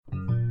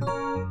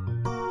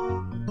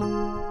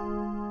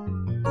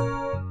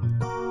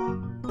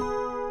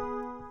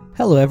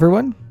Hello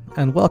everyone,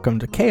 and welcome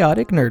to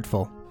Chaotic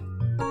Nerdful,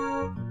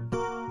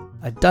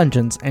 a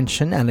Dungeons and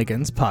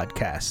Shenanigans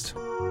podcast.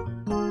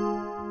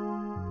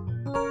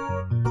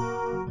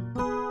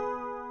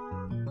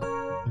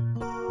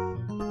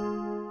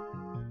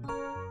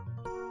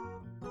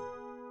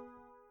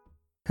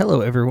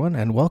 Hello everyone,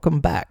 and welcome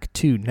back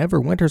to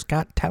Neverwinter's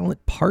Got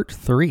Talent Part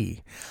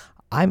 3.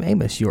 I'm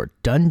Amos, your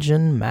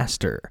Dungeon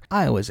Master.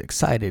 I was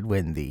excited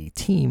when the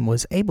team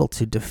was able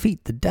to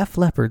defeat the Def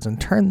Leopards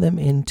and turn them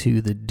into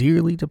the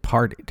Dearly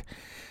Departed.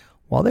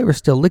 While they were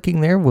still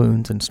licking their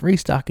wounds and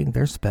restocking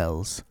their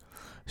spells,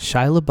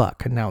 Shia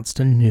LaBeouf announced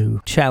a new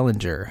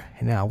challenger.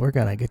 And now we're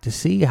going to get to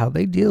see how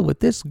they deal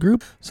with this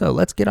group, so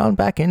let's get on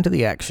back into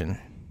the action.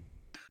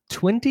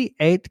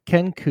 28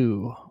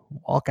 Kenku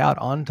walk out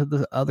onto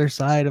the other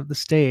side of the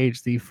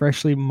stage, the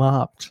freshly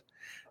mopped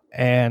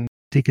and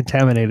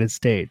decontaminated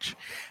stage,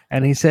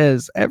 and he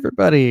says,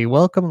 "Everybody,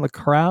 welcome the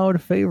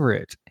crowd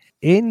favorite,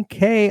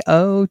 NKOTR,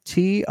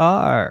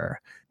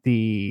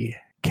 the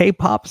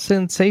K-pop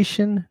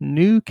sensation,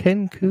 New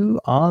Kenku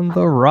on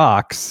the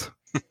Rocks."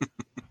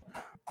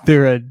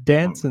 They're a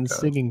dance and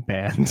singing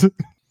band.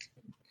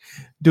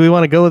 Do we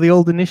want to go with the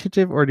old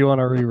initiative, or do you want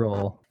to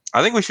re-roll?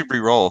 I think we should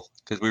re-roll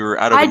because we were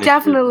out of. I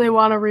definitely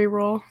want to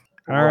re-roll.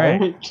 All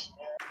right.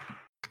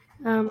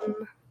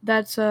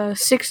 That's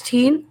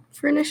 16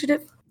 for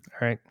initiative.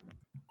 All right.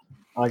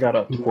 I got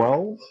a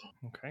 12.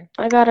 Okay.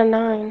 I got a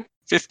 9.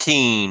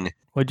 15.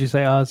 What'd you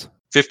say, Oz?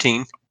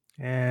 15.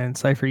 And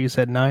Cypher, you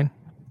said 9?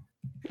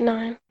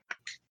 9.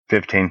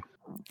 15.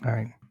 All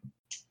right.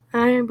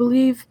 I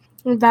believe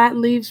that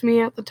leaves me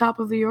at the top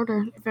of the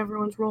order if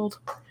everyone's rolled.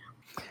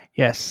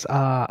 Yes,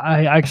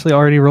 I actually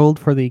already rolled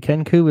for the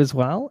Kenku as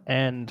well,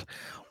 and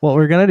what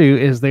we're going to do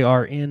is they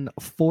are in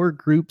 4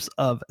 groups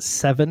of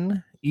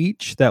 7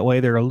 each. That way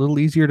they're a little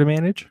easier to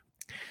manage.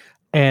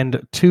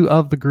 And 2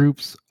 of the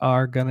groups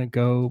are going to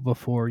go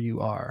before you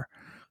are.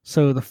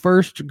 So the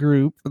first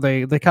group,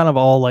 they kind of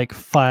all like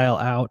file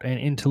out and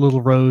into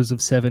little rows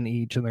of 7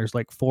 each, and there's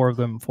like 4 of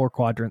them, 4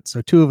 quadrants.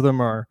 So 2 of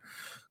them are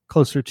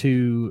closer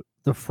to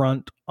the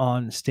front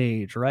on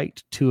stage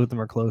right, 2 of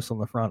them are close on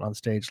the front on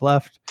stage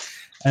left,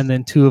 and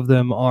then 2 of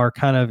them are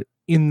kind of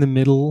in the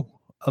middle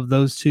of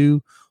those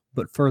 2,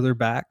 but further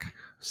back.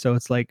 So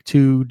it's like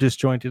 2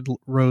 disjointed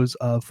rows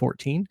of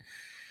 14.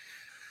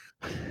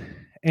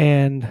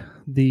 And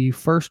the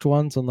first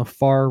ones on the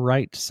far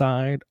right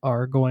side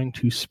are going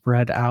to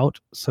spread out.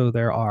 So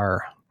there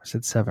are, I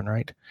said 7,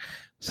 right?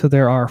 So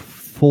there are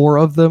 4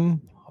 of them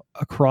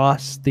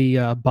across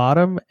the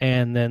bottom,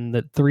 and then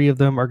the 3 of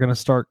them are going to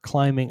start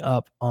climbing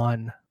up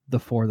on the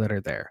 4 that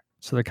are there.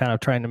 So they're kind of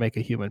trying to make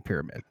a human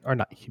pyramid, or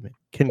not human,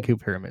 Kenku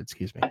pyramid,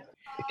 excuse me.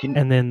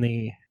 And then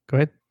go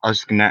ahead. I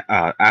was gonna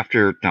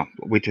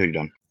wait till you're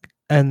done.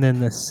 And then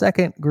the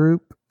second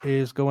group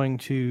is going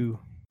to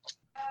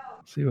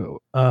see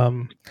what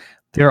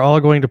they're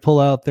all going to pull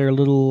out their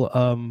little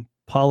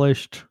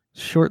polished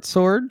short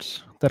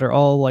swords that are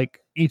all like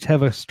each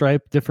have a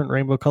stripe, different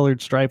rainbow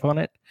colored stripe on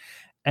it,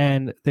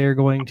 and they're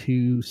going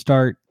to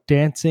start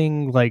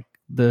dancing like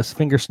the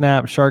finger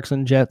snap, sharks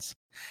and jets,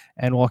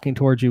 and walking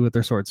towards you with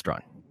their swords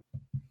drawn.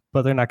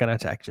 But they're not going to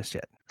attack just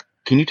yet.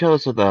 Can you tell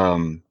us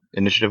the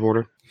initiative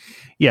order?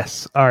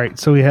 Yes. All right.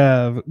 So we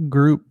have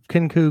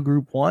Kenku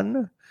Group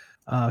 1,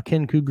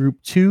 Kenku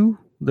Group 2.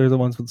 They're the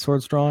ones with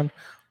swords drawn.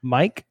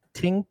 Mike,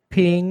 Ting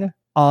Ping,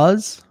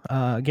 Oz,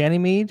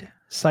 Ganymede,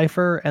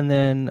 Cypher, and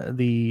then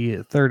the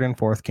 3rd and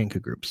 4th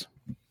Kenku groups.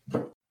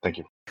 Thank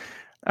you.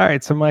 All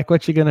right. So Mike,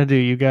 what you gonna do?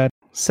 You got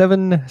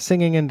 7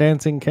 singing and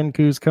dancing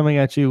Kenkus coming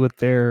at you with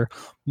their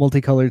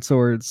multicolored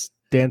swords,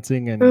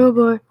 dancing and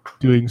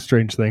doing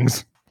strange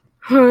things.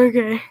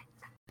 Okay.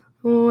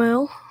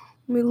 Well,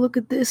 let me look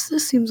at this.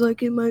 This seems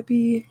like it might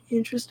be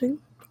interesting.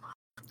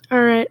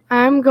 All right.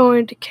 I'm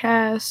going to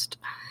cast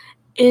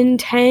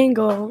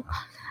Entangle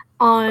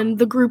on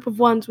the group of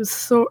ones with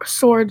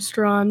swords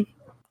drawn.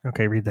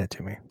 Okay, read that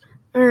to me.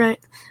 All right.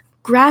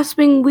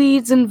 Grasping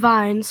weeds and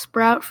vines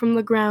sprout from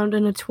the ground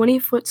in a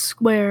 20-foot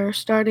square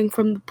starting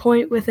from the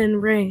point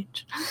within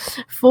range.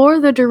 For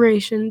the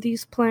duration,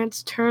 these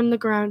plants turn the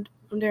ground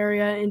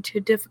area into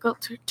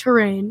difficult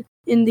terrain.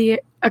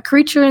 A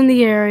creature in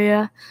the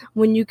area,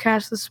 when you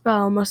cast the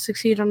spell, must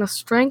succeed on a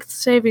strength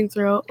saving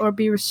throw or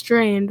be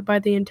restrained by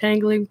the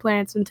entangling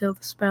plants until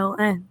the spell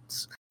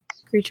ends.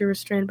 Creature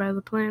restrained by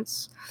the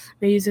plants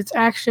may use its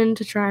action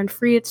to try and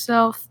free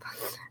itself,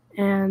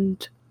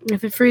 and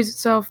if it frees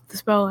itself, the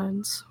spell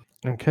ends.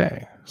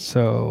 Okay,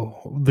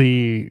 so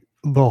the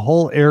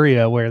whole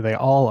area where they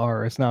all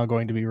are is now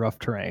going to be rough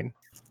terrain.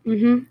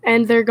 Mm-hmm.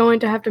 And they're going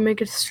to have to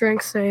make a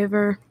strength save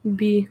or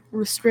be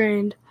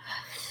restrained.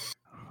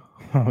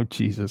 Oh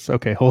Jesus!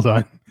 Okay, hold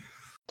on.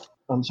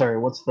 I'm sorry.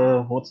 What's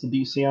the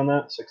DC on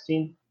that?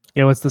 16.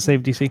 Yeah, what's the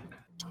save DC?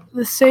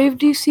 The save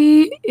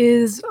DC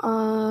is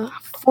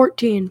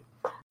 14.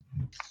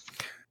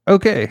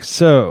 Okay,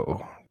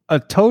 so a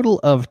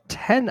total of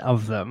 10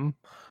 of them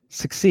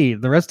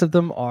succeed. The rest of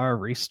them are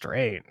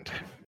restrained.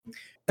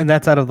 And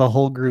that's out of the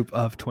whole group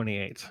of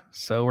 28.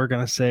 So we're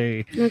going to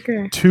say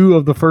Okay. 2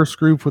 of the first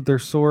group with their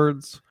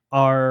swords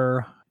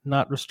are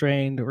not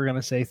restrained. We're going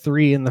to say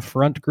 3 in the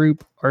front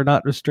group are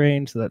not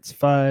restrained. So that's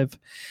 5.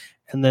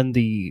 And then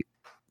the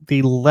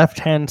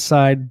left-hand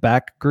side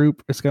back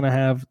group is going to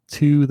have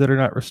 2 that are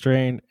not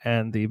restrained.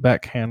 And the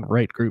backhand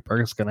right group are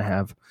just going to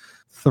have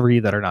 3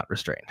 that are not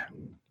restrained.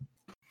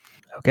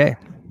 Okay.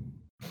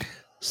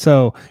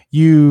 So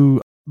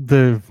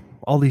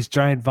all these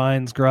giant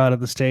vines grow out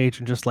of the stage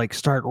and just like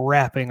start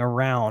wrapping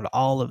around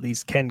all of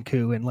these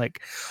Kenku, and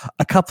like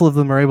a couple of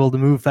them are able to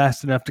move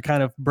fast enough to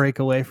kind of break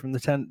away from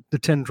the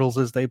tendrils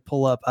as they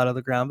pull up out of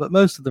the ground, but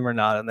most of them are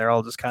not, and they're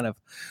all just kind of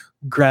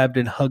grabbed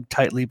and hugged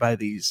tightly by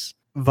these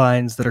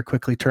vines that are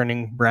quickly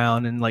turning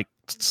brown and like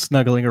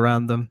snuggling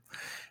around them.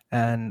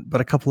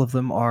 But a couple of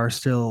them are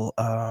still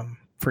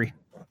free.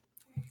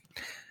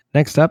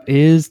 Next up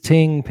is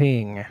Ting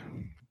Ping.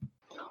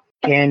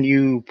 Can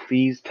you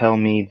please tell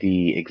me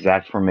the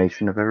exact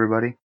formation of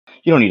everybody?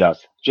 You don't need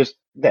us, just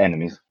the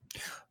enemies.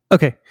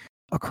 Okay.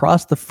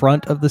 Across the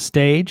front of the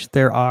stage,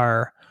 there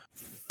are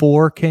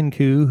 4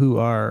 Kenku who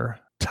are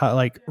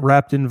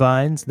wrapped in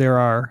vines.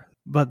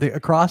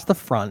 Across the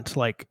front,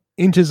 like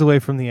inches away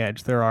from the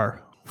edge, there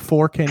are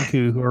 4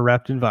 Kenku who are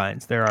wrapped in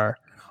vines. There are,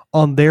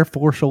 on their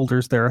 4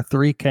 shoulders, there are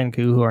 3 Kenku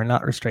who are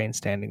not restrained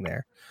standing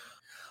there.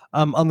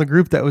 On the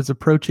group that was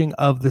approaching,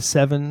 of the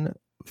 7,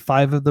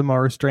 5 of them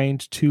are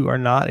restrained, 2 are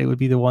not. It would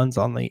be the ones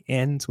on the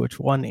ends, which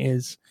one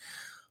is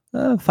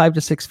 5 to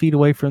 6 feet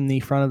away from the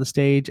front of the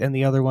stage, and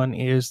the other one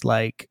is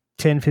like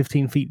 10,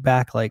 15 feet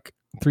back, like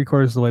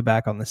 3/4 of the way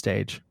back on the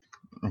stage.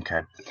 Okay.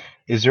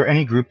 Is there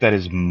any group that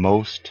is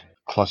most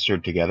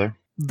clustered together?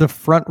 The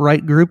front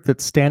right group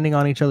that's standing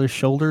on each other's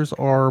shoulders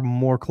are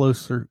more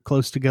close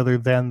together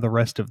than the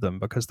rest of them,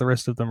 because the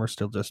rest of them are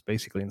still just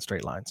basically in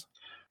straight lines.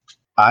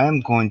 I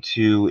am going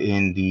to,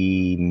 in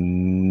the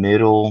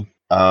middle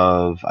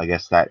of, I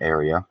guess, that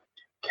area,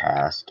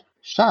 cast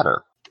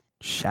Shatter.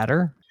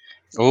 Shatter?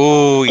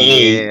 Oh,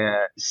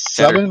 yeah.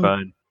 Shatter's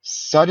fun.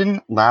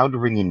 Sudden, loud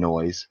ringing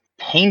noise,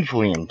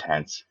 painfully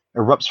intense,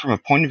 erupts from a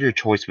point of your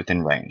choice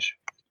within range.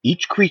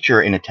 Each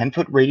creature in a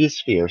 10-foot radius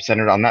sphere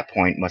centered on that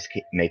point must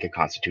make a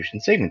Constitution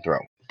saving throw.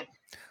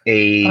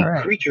 A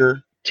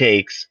creature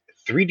takes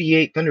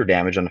 3d8 thunder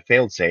damage on a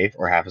failed save,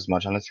 or half as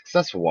much on a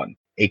successful one.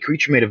 A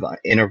creature made of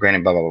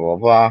inorganic blah, blah, blah, blah,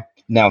 blah.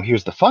 Now,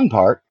 here's the fun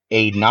part.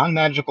 A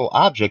non-magical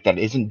object that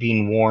isn't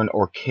being worn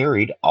or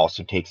carried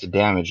also takes a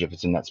damage if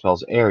it's in that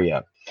spell's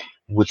area,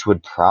 which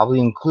would probably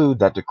include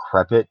that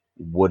decrepit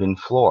wooden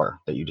floor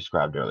that you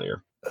described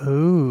earlier.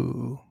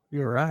 Oh,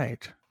 you're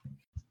right.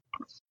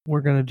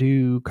 We're going to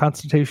do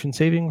Constitution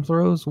saving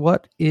throws.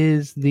 What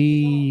is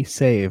the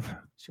save?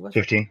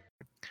 15.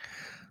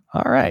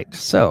 All right.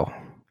 So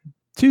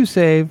 2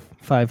 save,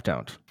 5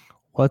 don't.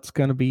 What's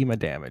going to be my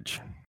damage?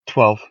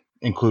 12,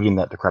 including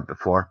that decrepit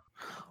floor.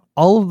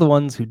 All of the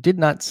ones who did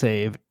not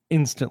save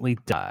instantly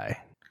die.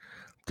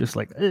 Just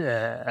like,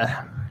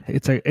 ugh.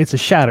 It's a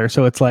shatter.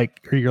 So it's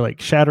like, are you like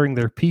shattering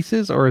their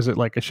pieces, or is it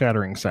like a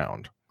shattering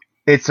sound?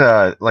 It's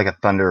like a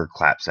thunder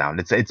clap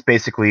sound. It's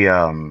basically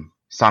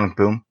sonic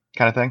boom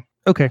kind of thing.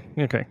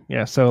 Okay.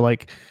 Yeah. So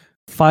like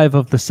 5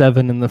 of the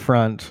 7 in the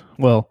front,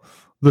 well,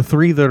 the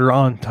 3 that are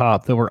on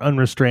top that were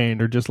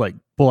unrestrained are just like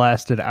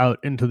blasted out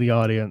into the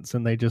audience,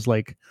 and they just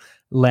like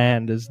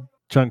land as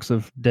chunks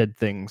of dead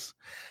things.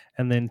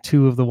 And then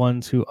 2 of the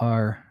ones who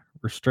are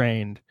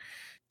restrained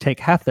take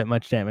half that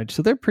much damage.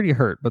 So they're pretty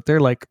hurt, but they're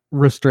like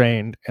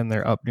restrained and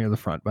they're up near the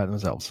front by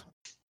themselves.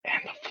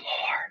 And the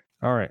floor.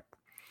 All right.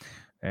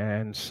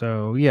 And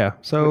so, yeah.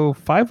 So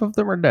 5 of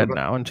them are dead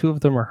now, and 2 of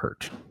them are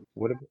hurt.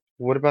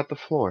 What about the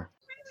floor?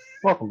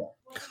 Welcome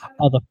back.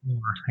 Oh, the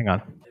floor. Hang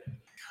on.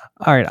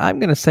 All right. I'm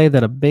going to say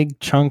that a big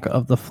chunk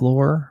of the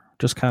floor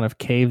just kind of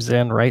caves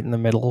in right in the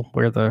middle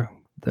where the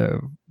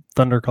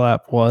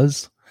thunderclap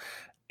was.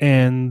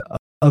 And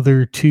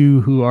other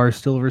 2 who are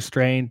still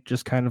restrained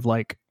just kind of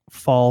like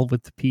fall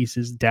with the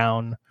pieces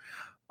down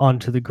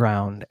onto the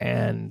ground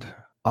and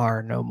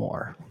are no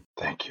more.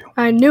 Thank you.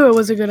 I knew it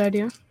was a good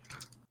idea.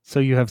 So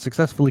you have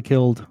successfully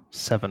killed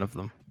 7 of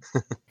them.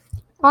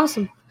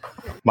 Awesome.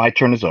 My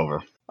turn is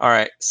over. All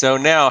right. So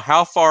now,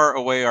 how far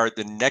away are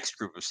the next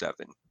group of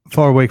 7?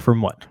 Far away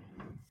from what?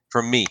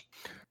 From me.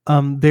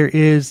 There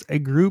is a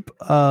group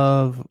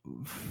of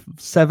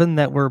 7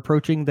 that were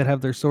approaching that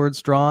have their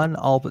swords drawn.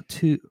 All but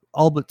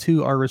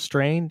two are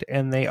restrained,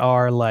 and they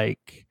are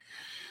like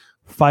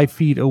 5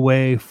 feet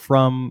away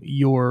from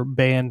your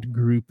band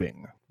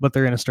grouping, but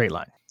they're in a straight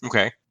line.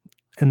 Okay.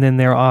 And then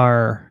there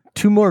are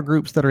 2 more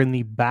groups that are in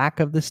the back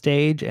of the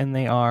stage, and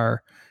they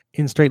are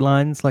in straight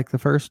lines like the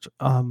first.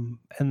 And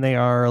they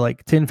are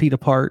like 10 feet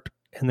apart,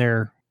 and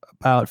they're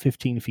about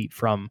 15 feet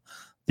from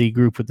the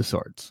group with the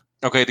swords.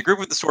 Okay, the group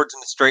with the swords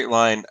in a straight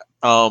line,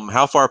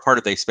 how far apart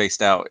are they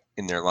spaced out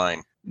in their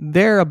line?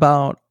 They're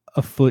about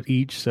a foot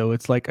each, so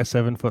it's like a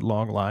 7-foot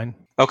long line.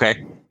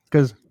 Okay.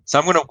 So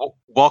I'm going to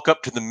walk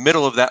up to the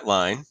middle of that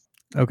line.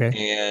 Okay.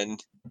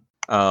 And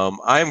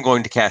I'm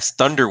going to cast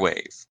Thunder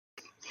Wave.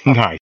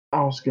 Nice.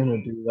 I was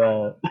gonna do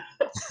that.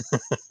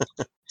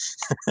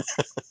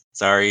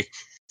 Sorry.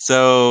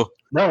 So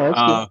No, that's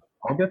good.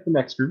 I'll get the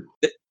next group.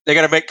 they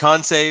got to make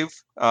con save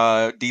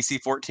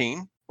DC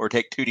 14 or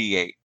take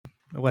 2d8.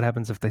 What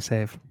happens if they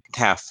save?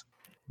 Half.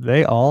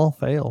 They all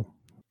fail.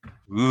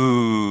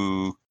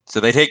 Ooh. So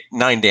they take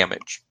 9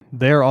 damage.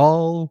 They're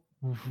all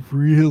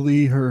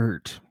really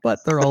hurt, but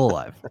they're all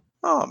alive.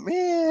 Oh,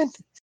 man.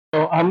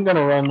 So I'm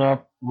gonna run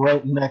up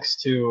right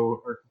next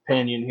to our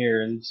companion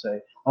here and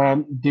say,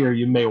 dear,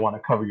 you may want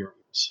to cover your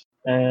ears.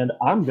 And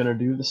I'm gonna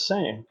do the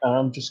same.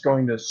 I'm just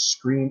going to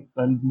scream.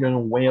 I'm gonna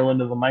wail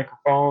into the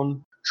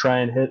microphone, try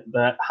and hit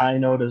that high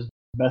note as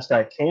best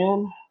I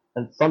can,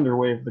 and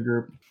thunderwave the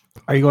group.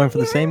 Are you going for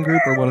the same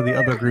group or one of the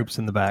other groups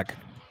in the back?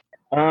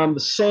 The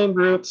same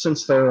group,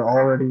 since they're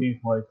already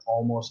like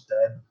almost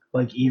dead.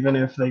 Like even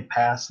if they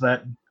pass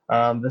that,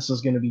 this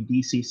is going to be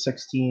DC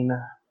 16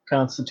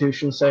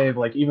 Constitution save.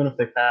 Like even if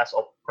they pass,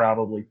 I'll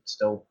probably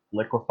still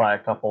liquefy a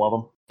couple of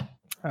them.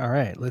 All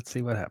right, let's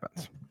see what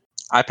happens.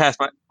 I passed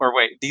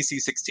DC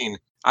 16.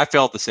 I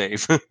failed the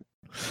save.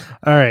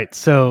 All right,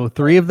 so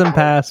 3 of them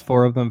pass,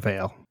 4 of them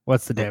fail.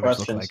 What's the damage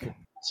look Questions? like?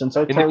 Since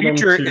I the told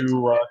future, him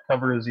to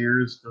cover his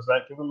ears, does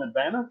that give him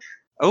advantage?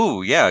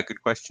 Oh, yeah.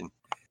 Good question.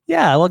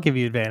 Yeah, I'll give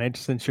you advantage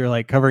since you're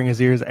like covering his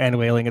ears and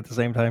wailing at the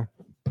same time.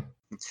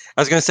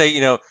 I was going to say,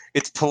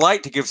 it's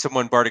polite to give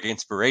someone Bardic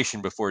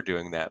Inspiration before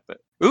doing that, but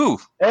ooh,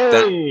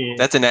 Hey!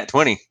 that's a nat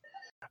 20.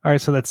 All right,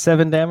 so that's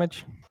 7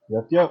 damage.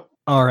 Yep.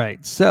 All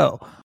right, so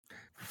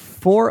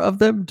 4 of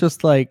them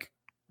just like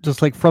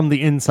from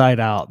the inside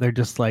out, they're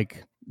just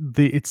like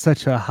it's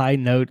such a high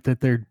note that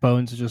their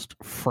bones just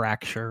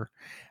fracture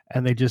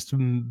and they just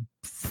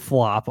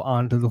flop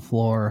onto the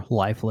floor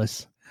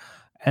lifeless.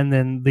 And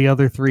then the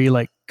other 3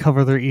 like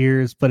cover their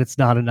ears, but it's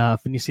not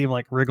enough. And you see them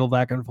like wriggle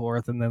back and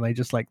forth, and then they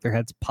just like their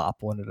heads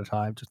pop one at a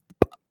time, just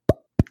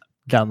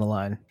down the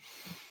line.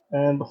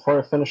 And before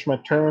I finish my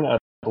turn, I'd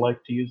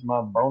like to use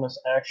my bonus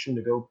action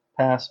to go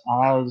past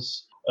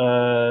Oz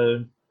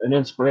an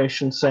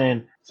inspiration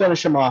saying,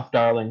 finish him off,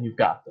 darling, you've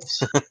got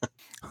this.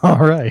 All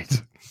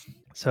right.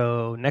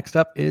 So next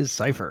up is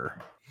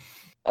Cypher.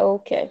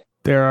 Okay.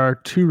 There are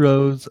 2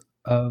 rows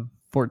of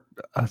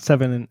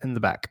 7 in the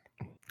back.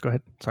 Go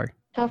ahead. Sorry.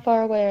 How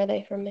far away are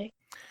they from me?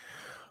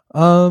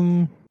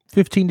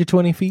 15 to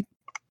 20 feet.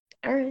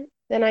 All right.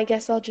 Then I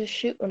guess I'll just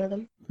shoot one of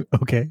them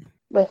Okay.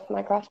 with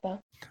my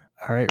crossbow.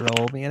 All right.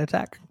 Roll me an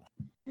attack.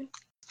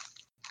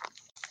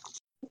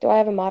 Do I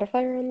have a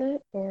modifier on that,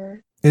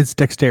 or? It's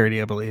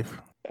dexterity, I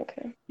believe.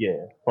 Okay. Yeah,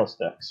 plus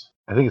dex.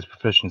 I think it's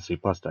proficiency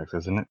plus dex,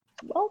 isn't it?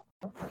 Well,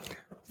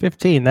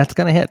 15. That's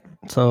gonna hit.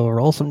 So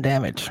roll some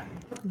damage.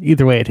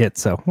 Either way, it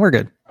hits. So we're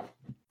good.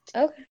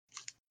 okay.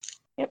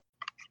 Yep.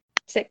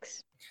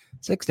 6.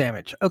 6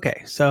 damage.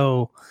 Okay.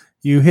 So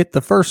you hit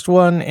the first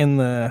one in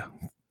the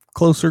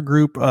closer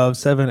group of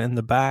 7 in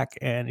the back,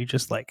 and you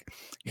just like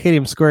hit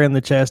him square in the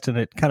chest, and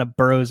it kind of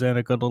burrows in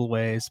a good little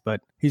ways,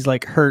 but he's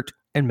like hurt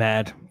and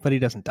mad, but he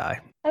doesn't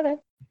die. Okay.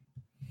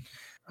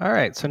 All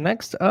right, so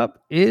next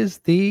up is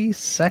the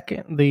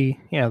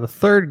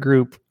third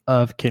group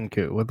of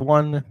Kinku with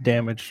 1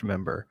 damaged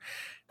member,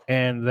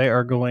 and they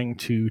are going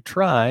to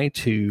try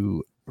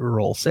to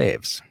roll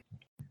saves.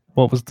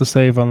 What was the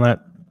save on that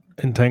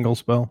entangle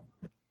spell?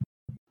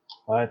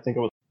 I think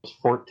it was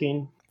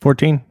 14.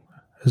 14?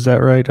 Is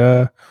that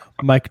right,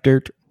 Mike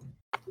Dirt?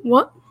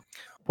 What?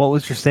 What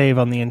was your save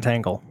on the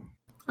entangle?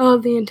 Oh,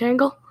 the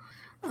entangle?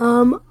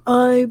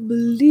 I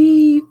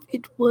believe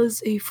it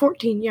was a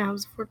 14. Yeah, it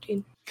was a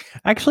 14.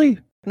 Actually,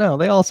 no,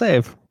 they all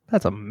save.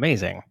 That's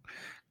amazing.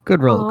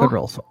 Good roll, Aw. good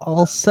roll. So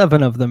all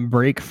 7 of them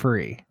break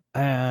free,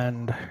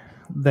 and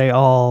they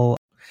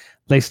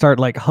start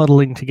like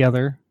huddling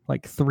together.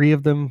 Like 3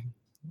 of them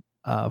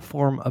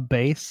form a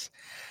base,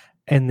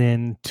 and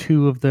then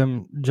 2 of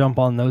them jump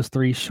on those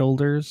 3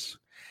 shoulders,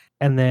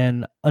 and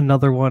then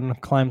another one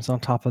climbs on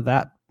top of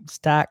that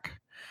stack,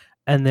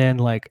 and then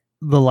like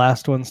the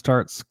last one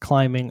starts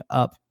climbing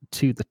up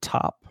to the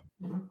top.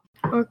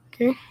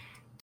 Okay.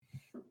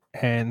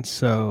 And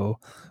so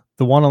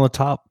the one on the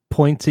top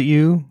points at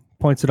you,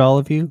 points at all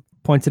of you,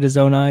 points at his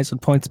own eyes,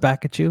 and points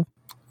back at you.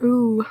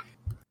 Ooh.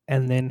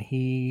 And then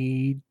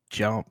he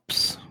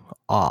jumps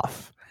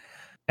off.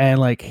 And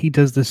like he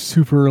does this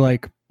super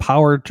like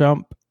power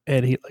jump,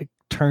 and he like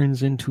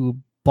turns into a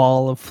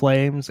ball of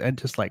flames and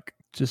just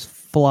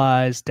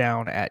flies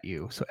down at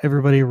you. So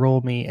everybody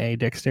roll me a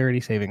dexterity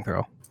saving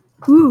throw.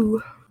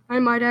 Ooh. I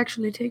might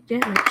actually take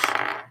damage.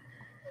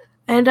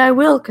 And I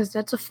will, because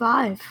that's a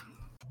 5.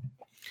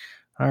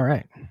 All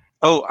right.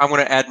 Oh, I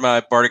want to add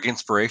my Bardic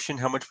Inspiration.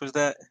 How much was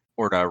that?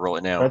 Or do I roll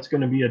it now? That's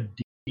going to be a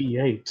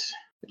D8.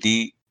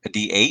 A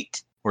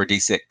D8 or a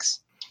D6?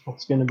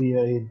 That's going to be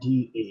a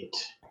D8.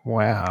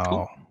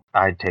 Wow.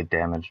 I'd take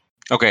damage.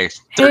 Okay,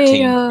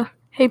 13.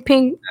 Hey,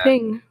 ping,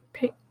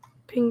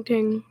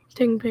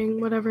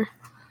 ting, whatever.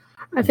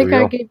 I think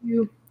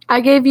Real.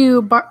 I gave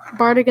you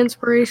Bardic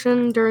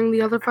Inspiration during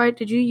the other fight.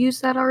 Did you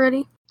use that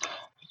already?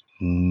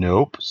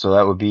 Nope. So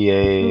that would be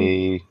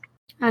a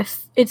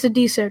It's a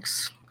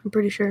D6. I'm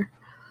pretty sure.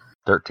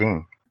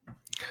 13.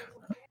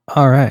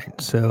 All right.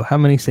 So how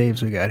many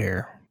saves we got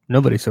here?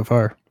 Nobody so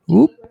far.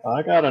 Oop.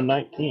 I got a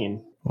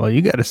 19. Well,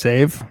 you got a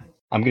save.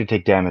 I'm going to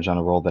take damage on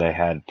a roll that I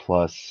had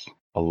plus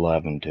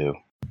 11 too.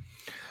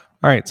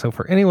 All right. So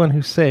for anyone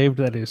who saved,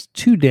 that is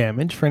 2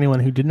 damage. For anyone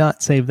who did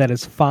not save, that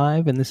is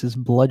 5, and this is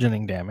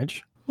bludgeoning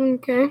damage.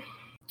 Okay.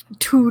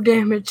 2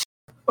 damage.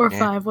 Or Yeah.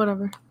 5,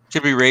 whatever.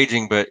 Should be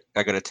raging, but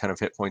I got a ton of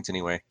hit points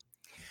anyway.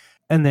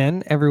 And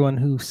then everyone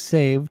who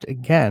saved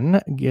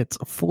again gets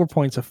 4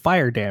 points of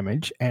fire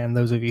damage, and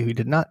those of you who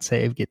did not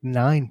save get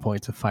 9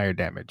 points of fire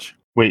damage.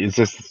 Wait, is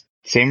this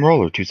the same roll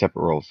or 2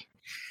 separate rolls?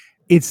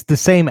 It's the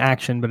same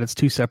action, but it's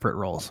 2 separate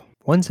rolls.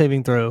 1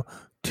 saving throw,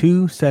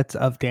 2 sets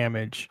of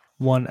damage,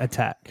 1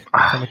 attack.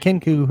 From a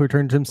Kenku who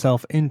turns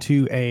himself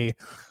into a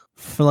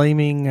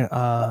flaming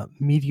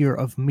meteor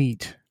of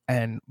meat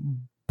and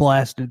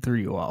blasted through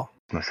you all.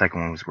 The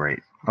second one was great.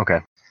 Okay.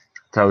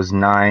 So that was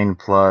 9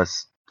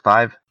 plus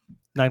 5.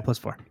 9 plus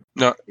 4.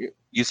 No,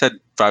 you said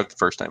 5 the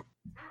first time.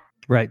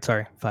 Right,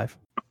 sorry, 5.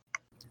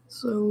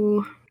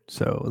 So,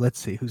 So let's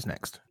see who's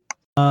next.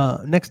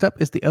 Next up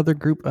is the other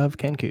group of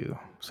Kenku.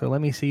 So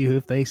let me see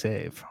if they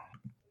save.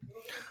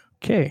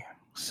 Okay,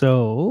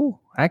 so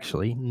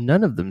actually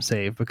none of them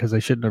save because I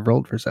shouldn't have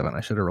rolled for 7.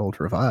 I should have rolled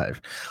for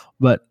 5.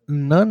 But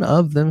none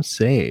of them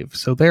save.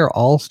 So they're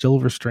all still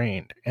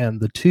restrained.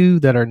 And the 2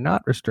 that are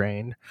not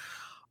restrained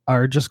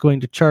are just going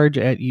to charge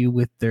at you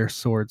with their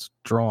swords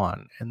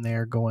drawn. And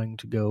they're going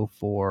to go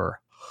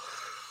for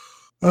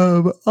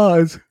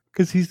Oz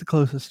because he's the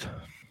closest.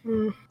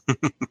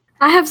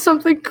 I have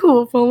something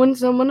cool for when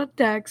someone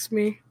attacks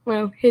me.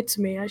 Well, hits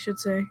me, I should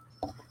say.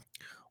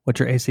 What's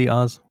your AC,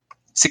 Oz?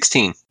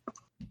 16.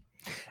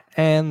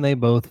 And they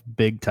both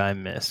big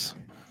time miss.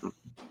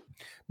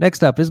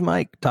 Next up is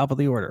Mike, top of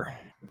the order.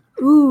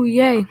 Ooh,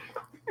 yay.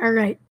 All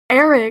right.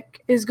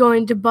 Eric is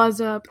going to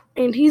buzz up,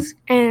 and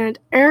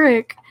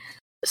Eric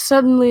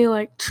suddenly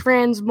like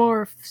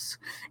transmorphs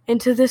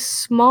into this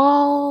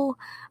small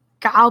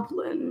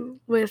goblin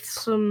with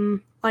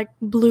some like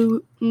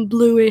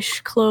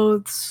bluish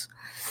clothes.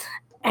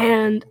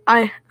 And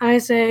I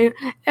say,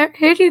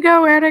 here you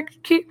go, Eric.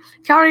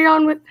 Carry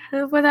on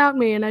without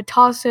me. And I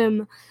toss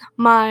him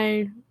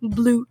my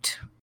lute.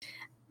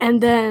 And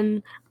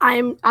then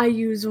I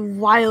use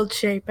wild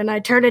shape and I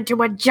turn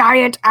into a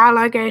giant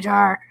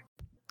alligator.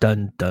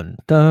 Dun dun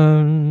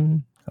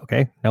dun.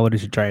 Okay, now what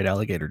does your giant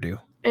alligator do?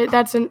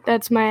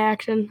 That's my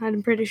action.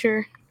 I'm pretty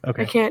sure.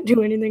 Okay. I can't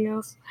do anything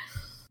else.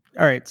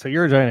 All right, so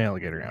you're a giant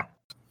alligator now.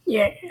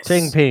 Yes.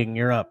 Ting Ping,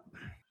 you're up.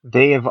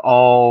 They have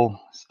all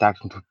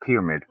stacked into a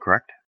pyramid,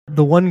 correct?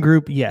 The one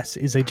group, yes,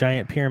 is a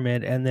giant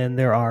pyramid, and then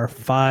there are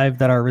 5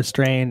 that are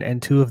restrained,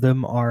 and 2 of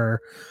them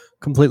are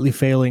completely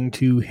failing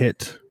to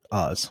hit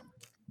Oz.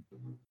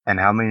 And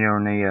how many are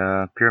in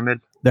the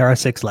pyramid? There are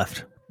 6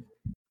 left.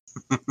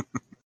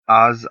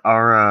 Oz,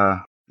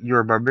 you're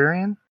a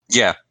barbarian?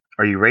 Yeah.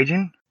 Are you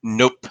raging?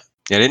 Nope.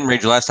 Yeah, I didn't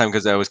rage last time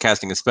because I was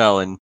casting a spell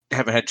and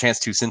haven't had a chance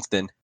to since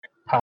then.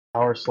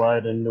 Power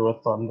slide into a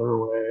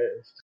thunder wave.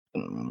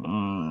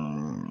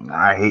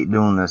 I hate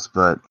doing this,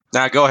 but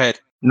Nah, go ahead.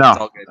 It's no,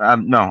 all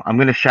good. no. I'm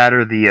gonna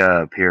shatter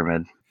the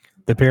pyramid.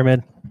 The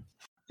pyramid?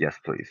 Yes,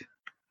 please.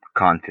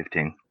 Con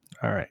 15.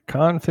 All right,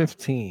 con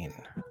 15.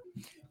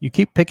 You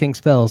keep picking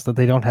spells that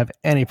they don't have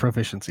any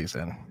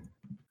proficiencies in.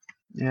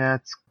 Yeah,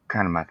 it's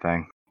kind of my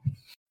thing.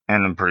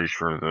 And I'm pretty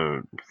sure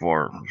the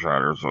floor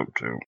shatters up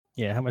too.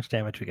 Yeah, how much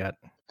damage we got?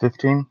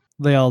 15.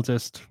 They all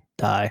just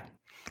die.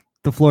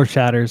 The floor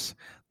shatters.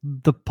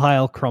 The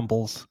pile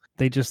crumbles.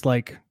 They just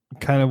like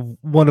kind of,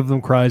 one of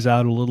them cries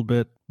out a little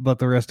bit, but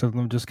the rest of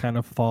them just kind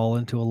of fall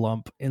into a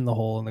lump in the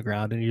hole in the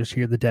ground, and you just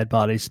hear the dead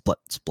bodies split,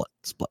 split,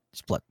 split,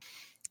 split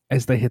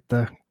as they hit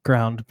the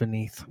ground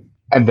beneath.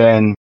 And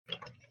then,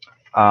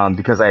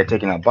 because I had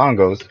taken out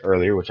bongos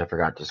earlier, which I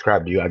forgot to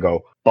describe to you, I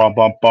go bum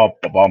bum bum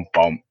bum bum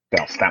bum.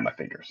 Then I'll snap my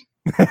fingers.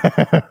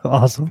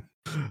 Awesome.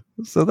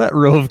 So that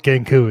row of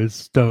Kenku is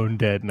stone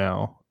dead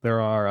now. There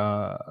are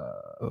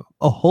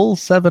a whole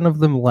 7 of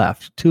them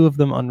left, 2 of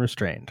them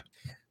unrestrained.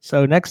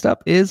 So next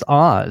up is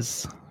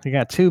Oz. You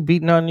got 2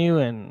 beating on you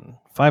and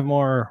 5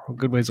 more a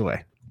good ways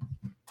away.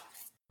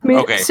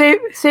 Okay.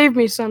 Save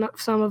me some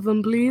of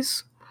them,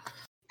 please.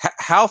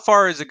 How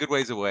far is a good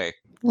ways away?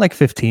 Like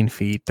 15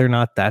 feet. They're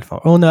not that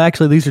far. Oh, no,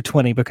 actually, these are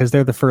 20 because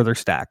they're the further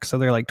stack. So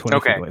they're like 20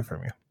 feet Okay. away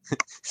from you.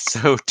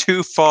 So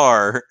too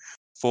far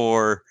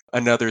for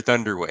another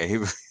thunder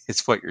wave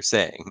is what you're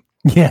saying.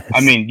 Yes. I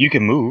mean, you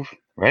can move,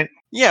 right?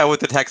 Yeah, with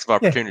the tax of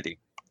opportunity.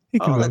 He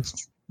can Oh,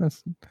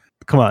 move.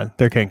 Come on,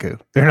 they're Kenku.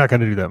 They're not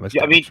going to do that much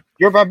Yeah, I mean, damage.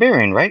 you're a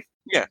barbarian, right?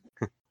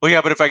 Well,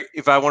 yeah, but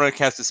if I want to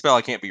cast a spell,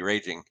 I can't be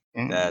raging.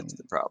 That's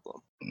the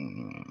problem.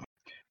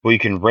 Well, you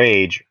can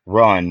rage,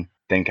 run,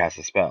 then cast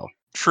a spell.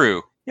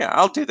 True. Yeah,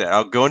 I'll do that.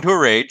 I'll go into a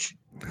rage.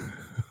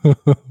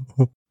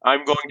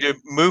 I'm going to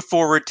move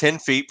forward 10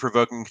 feet,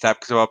 provoking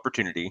attacks of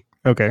opportunity,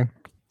 Okay.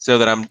 so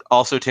that I'm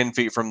also 10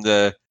 feet from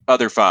the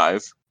other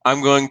 5.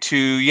 I'm going to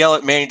yell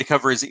at Manny to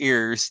cover his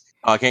ears.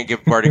 I can't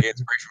give Bardic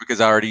Inspiration because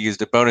I already used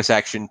a bonus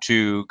action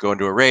to go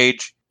into a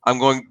rage. I'm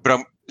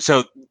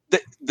So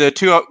the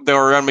two that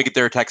are around me get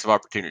their attacks of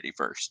opportunity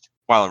first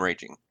while I'm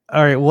raging.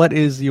 All right, what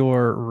is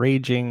your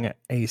raging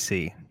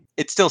AC?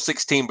 It's still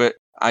 16, but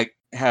I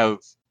have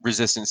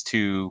resistance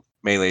to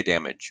melee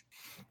damage.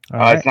 All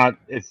right. It's not.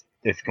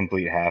 It's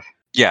complete half.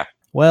 Yeah.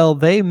 Well,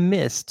 they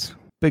missed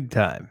big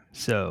time,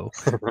 so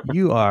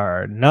you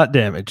are not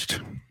damaged.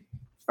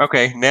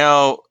 Okay,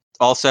 now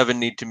all 7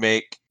 need to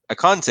make a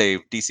con save,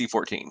 DC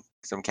 14.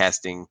 Because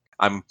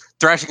I'm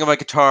thrashing on my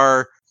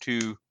guitar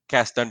to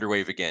cast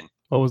Thunderwave again.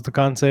 What was the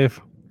con save?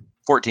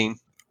 14.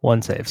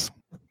 1 saves.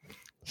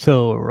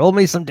 So roll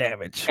me some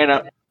damage. And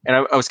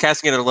I was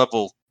casting it at a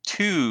level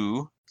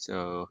 2,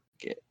 so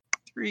get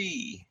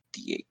 3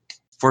 d8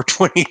 for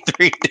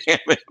 23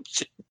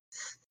 damage.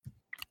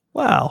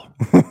 Wow.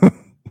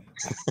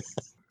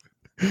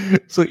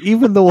 So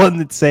even the one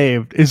that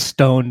saved is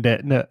stone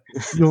dead. No,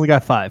 you only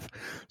got 5.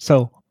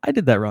 So I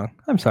did that wrong.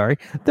 I'm sorry.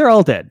 They're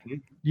all dead.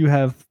 You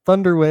have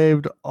thunder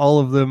waved all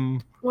of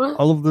them. What?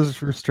 All of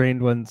those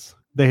restrained ones.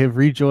 They have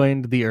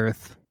rejoined the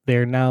earth.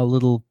 They're now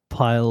little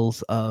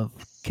piles of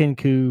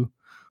kinku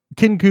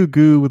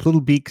goo with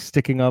little beaks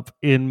sticking up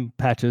in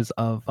patches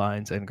of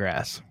vines and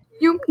grass.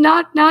 You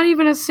not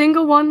even a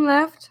single one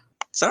left.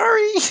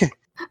 Sorry.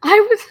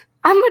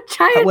 I'm a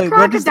giant Wait,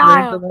 what is the range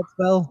crocodile. on that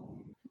spell?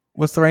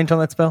 What's the range on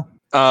that spell?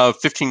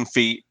 15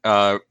 feet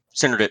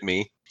centered at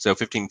me, so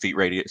 15 feet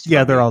radius.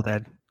 Yeah, from they're me. all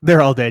dead.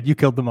 They're all dead. You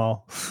killed them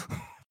all.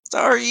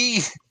 Sorry.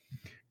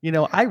 You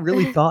know, I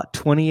really thought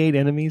 28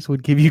 enemies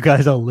would give you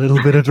guys a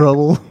little bit of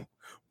trouble.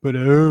 But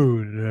oh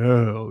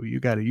no, you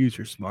got to use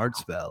your smart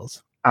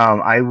spells.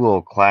 I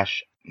will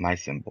clash my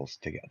symbols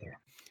together.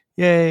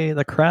 Yay,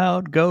 the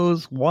crowd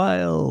goes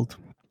wild.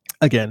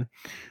 Again,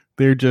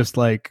 they're just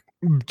like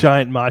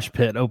giant mosh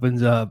pit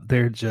opens up.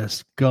 They're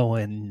just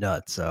going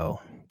nutso.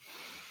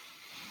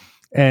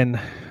 And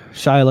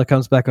Shyla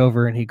comes back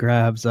over and he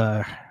grabs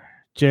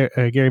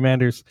Gary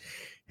Mander's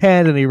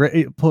hand and he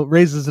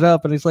raises it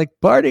up and he's like,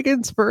 Bardic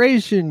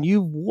Inspiration,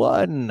 you've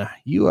won.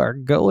 You are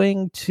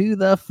going to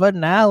the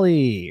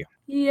finale.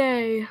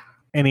 Yay.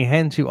 And he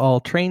hands you all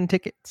train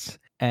tickets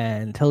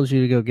and tells you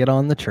to go get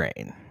on the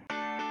train.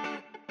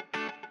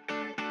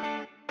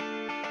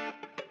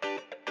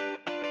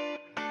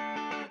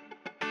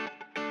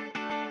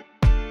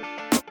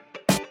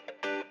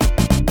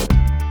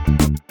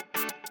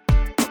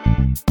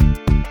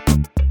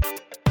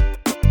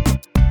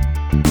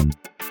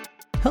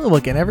 Hello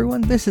again,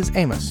 everyone. This is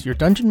Amos, your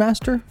dungeon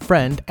master,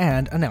 friend,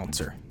 and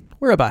announcer.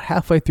 We're about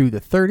halfway through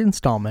the 3rd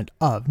installment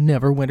of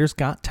Neverwinter's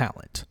Got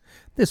Talent.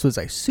 This was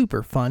a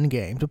super fun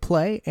game to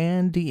play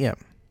and DM.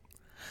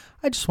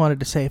 I just wanted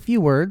to say a few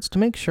words to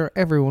make sure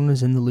everyone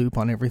was in the loop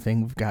on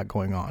everything we've got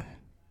going on.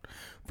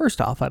 First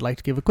off, I'd like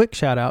to give a quick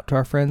shout out to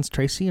our friends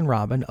Tracy and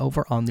Robin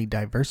over on the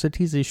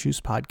Diversities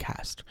Issues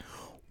podcast,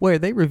 where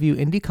they review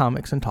indie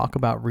comics and talk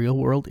about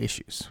real-world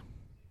issues.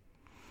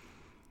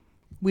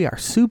 We are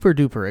super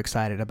duper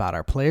excited about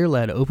our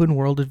player-led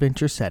open-world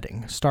adventure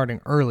setting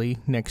starting early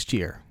next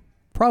year,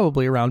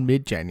 probably around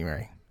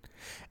mid-January.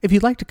 If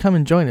you'd like to come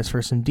and join us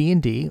for some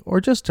D&D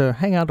or just to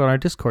hang out on our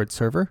Discord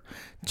server,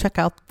 check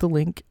out the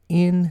link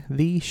in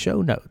the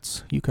show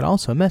notes. You can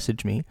also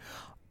message me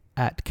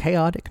at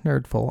Chaotic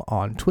Nerdful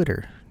on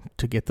Twitter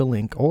to get the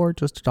link or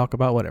just to talk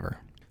about whatever.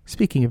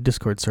 Speaking of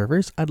Discord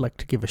servers, I'd like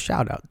to give a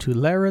shout out to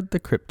Lara the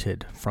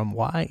Cryptid from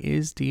Why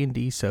Is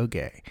D&D So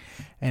Gay,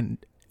 and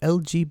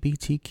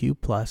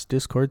LGBTQ+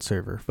 Discord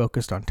server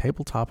focused on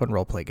tabletop and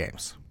roleplay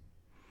games.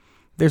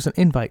 There's an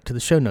invite to the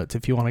show notes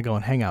if you want to go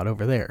and hang out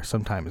over there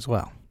sometime as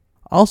well.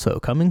 Also,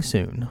 coming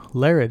soon,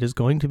 Lared is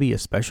going to be a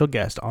special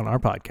guest on our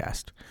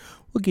podcast.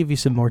 We'll give you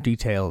some more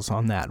details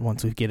on that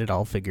once we get it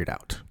all figured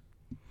out.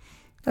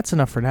 That's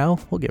enough for now.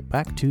 We'll get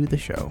back to the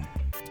show.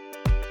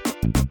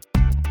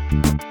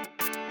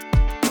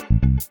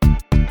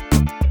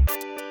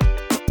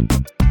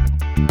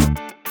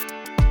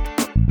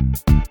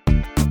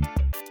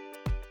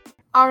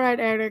 All right,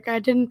 Eric. I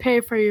didn't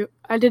pay for you.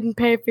 I didn't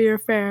pay for your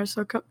fare,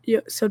 so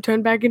so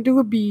turn back into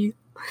a bee.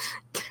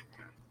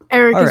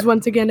 Eric All is right.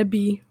 once again a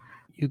bee.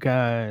 You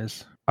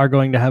guys are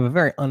going to have a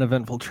very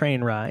uneventful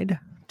train ride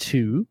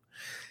to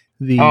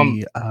the...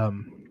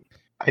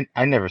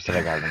 I never said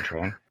I got on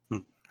train.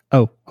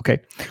 Oh, okay.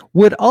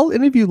 Would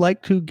any of you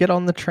like to get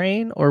on the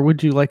train, or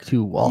would you like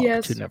to walk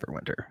Yes. to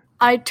Neverwinter?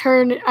 I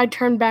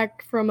turned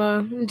back from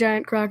a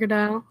giant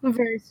crocodile. I'm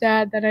very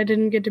sad that I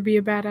didn't get to be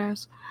a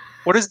badass.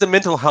 What is the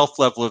mental health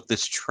level of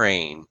this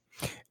train?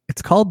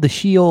 It's called the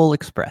Sheol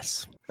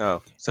Express.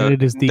 Oh, so And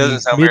it is it the doesn't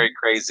sound mid- very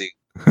crazy.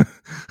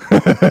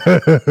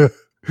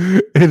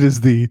 It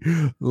is the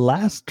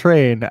last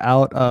train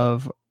out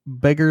of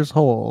Beggar's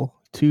Hole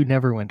to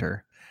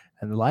Neverwinter.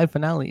 And the live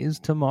finale is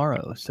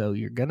tomorrow, so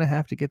you're going to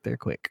have to get there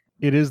quick.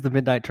 It is the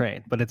midnight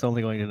train, but it's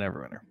only going to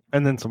Neverwinter.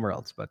 And then somewhere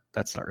else, but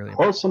that's not really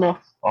important. Close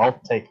enough. I'll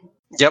take it.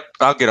 Yep,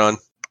 I'll get on.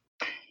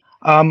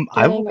 I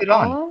will Getting get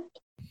on. off?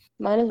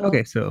 Mine as well.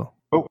 Okay, so...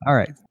 Oh. All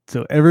right.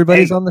 So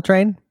everybody's Hey. on the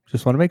train?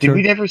 Just want to make Did sure.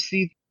 we never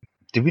see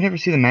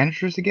the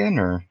managers again,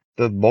 or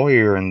the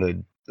lawyer and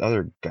the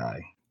other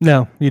guy?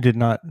 No, you did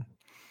not.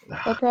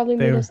 They'll probably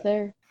They meet were- us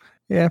there.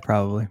 Yeah,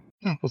 probably.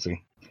 We'll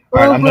see.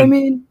 Well, Alright, I'm I done.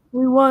 mean,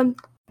 we won.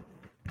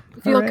 I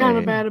feel kind Hooray.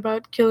 of bad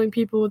about killing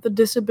people with a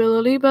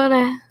disability, but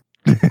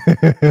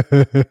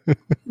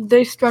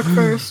they struck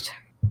first.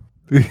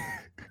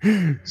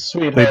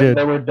 Sweetheart, did.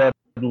 they were dead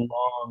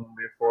long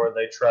before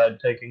they tried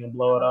taking a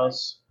blow at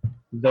us.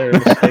 Their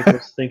mistake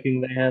was thinking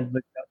they had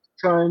the guts to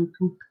try and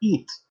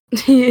compete.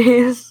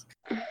 Yes.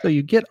 So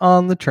you get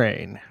on the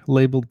train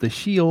labeled the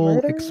Sheol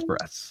Murder?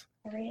 Express.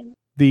 Ran.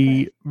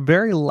 The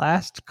very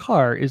last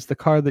car is the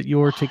car that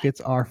your tickets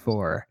are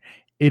for.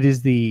 It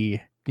is the,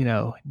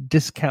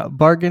 discount,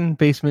 bargain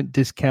basement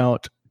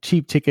discount,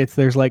 cheap tickets.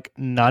 There's like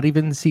not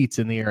even seats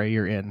in the area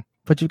you're in,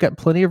 but you've got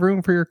plenty of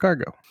room for your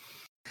cargo.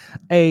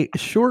 A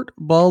short,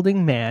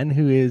 balding man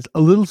who is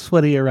a little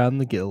sweaty around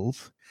the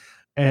gills,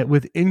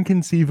 with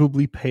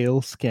inconceivably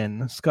pale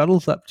skin,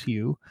 scuttles up to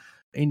you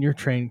in your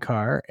train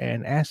car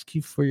and asks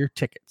you for your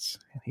tickets.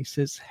 And he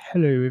says,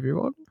 "Hello,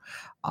 everyone.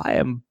 I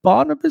am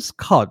Barnabas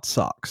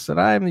Codsocks, and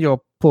I am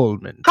your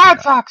Pullman.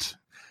 Codsocks!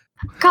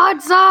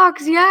 Cod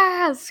socks,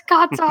 yes,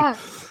 cod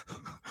socks.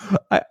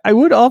 I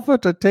would offer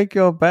to take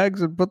your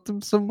bags and put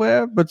them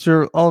somewhere, but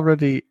you're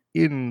already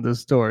in the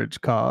storage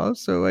car,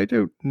 so I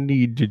don't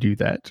need to do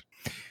that.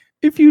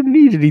 If you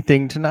need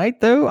anything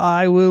tonight, though,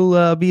 I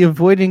will be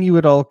avoiding you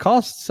at all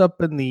costs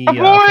up in the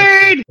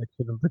Avoid!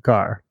 section of the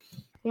car,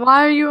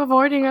 Why are you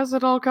avoiding us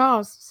at all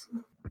costs?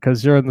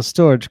 because you're in the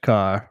storage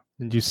car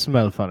and you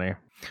smell funny.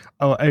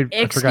 Oh, I forgot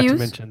to Excuse?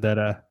 mention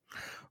that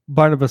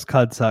Barnabas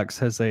Codsocks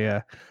has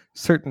a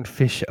certain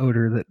fish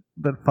odor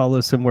that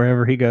follows him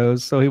wherever he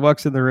goes. So he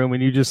walks in the room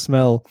and you just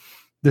smell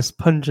this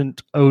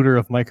pungent odor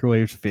of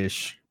microwaved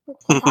fish.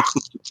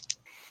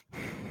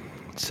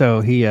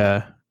 So he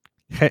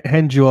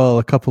hands you all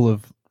a couple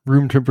of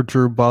room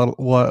temperature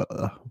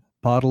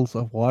bottles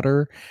of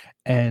water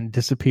and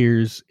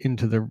disappears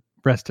into the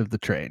rest of the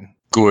train.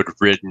 Good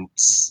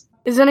riddance.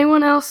 Is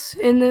anyone else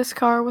in this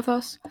car with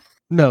us?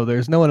 No,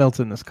 there's no one else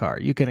in this car.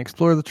 You can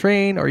explore the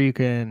train or you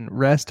can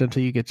rest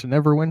until you get to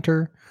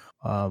Neverwinter.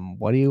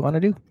 What do you want to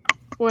do?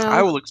 Well,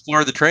 I will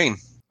explore the train.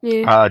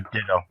 yeah,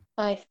 Ditto.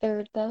 I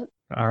third that.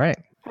 All right.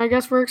 I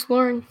guess we're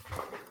exploring.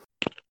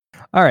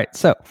 All right,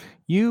 so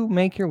you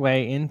make your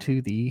way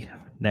into the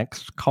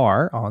next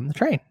car on the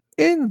train.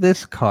 In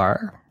this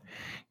car,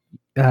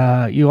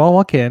 you all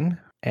walk in,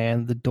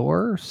 and the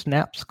door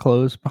snaps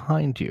closed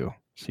behind you,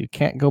 so you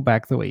can't go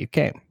back the way you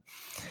came.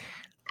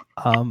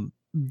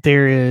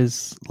 There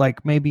is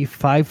like maybe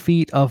 5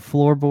 feet of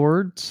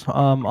floorboards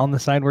on the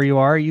side where you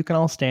are. You can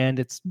all stand.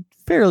 It's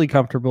fairly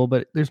comfortable,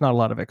 but there's not a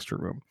lot of extra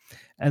room.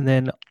 And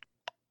then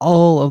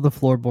all of the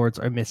floorboards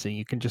are missing.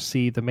 You can just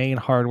see the main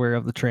hardware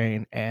of the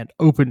train and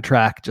open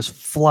track just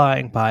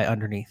flying by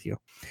underneath you.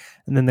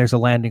 And then there's a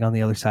landing on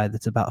the other side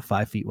that's about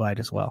 5 feet wide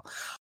as well.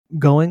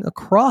 Going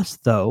across,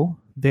 though,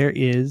 there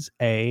is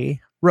a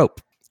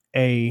rope,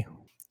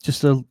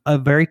 just a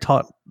very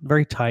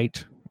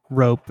tight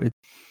rope.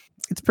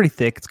 It's pretty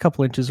thick. It's a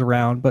couple inches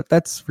around, but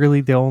that's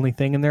really the only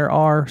thing. And there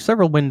are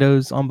several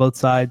windows on both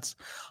sides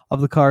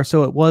of the car.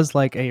 So it was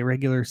like a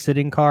regular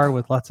sitting car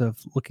with lots of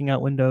looking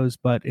out windows,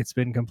 but it's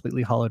been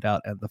completely hollowed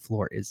out and the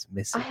floor is I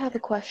missing. have a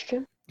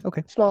question.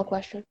 Okay. Small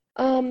question.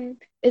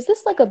 Is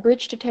this like a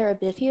bridge to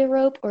Terabithia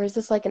rope, or is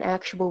this like an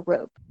actual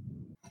rope?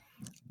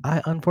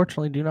 I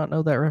unfortunately do not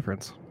know that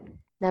reference.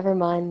 Never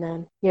mind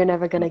then. You're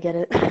never gonna get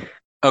it.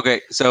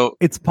 Okay, so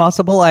It's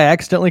possible I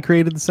accidentally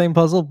created the same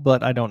puzzle,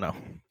 but I don't know.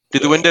 do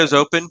the windows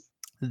open?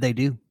 They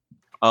do.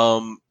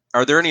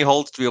 Are there any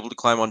holes to be able to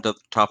climb onto the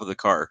top of the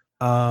car?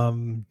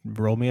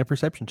 Roll me a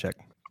perception check.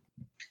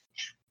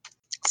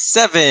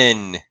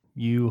 7.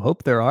 You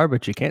hope there are,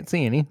 but you can't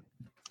see any.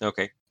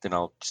 Okay, then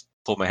I'll just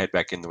pull my head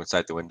back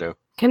inside the window.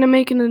 Can I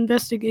make an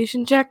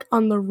investigation check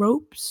on the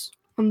ropes?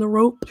 On the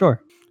rope?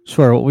 Sure.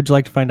 What would you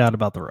like to find out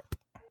about the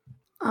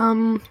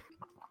rope?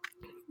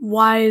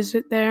 Why is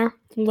it there?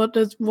 What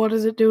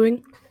is it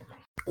doing?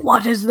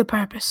 What is the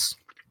purpose?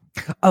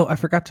 Oh, I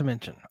forgot to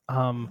mention.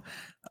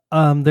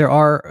 There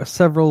are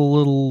several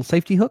little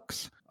safety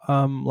hooks,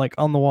 like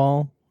on the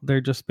wall.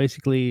 They're just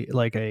basically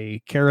like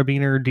a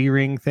carabiner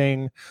D-ring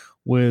thing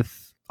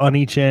with on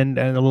each end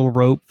and a little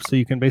rope, so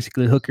you can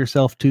basically hook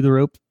yourself to the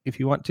rope if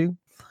you want to.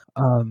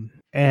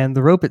 And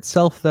the rope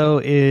itself, though,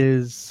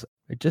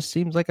 it just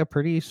seems like a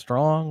pretty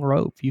strong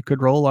rope. You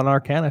could roll an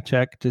Arcana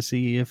check to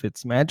see if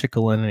it's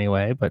magical in any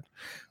way, but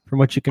from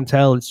what you can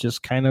tell, it's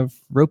just kind of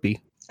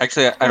ropey.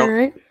 Actually, I don't.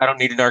 Alright. I don't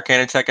need an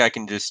Arcana check. I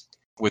can just,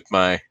 with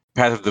my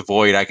Path of the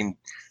Void, I can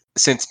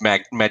sense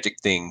magic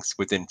things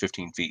within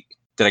 15 feet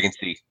that I can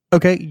see.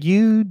 Okay,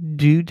 you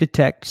do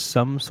detect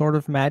some sort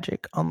of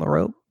magic on the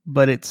rope,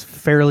 but it's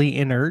fairly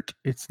inert.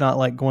 It's not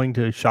like going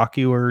to shock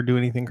you or do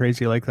anything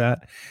crazy like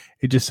that.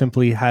 It just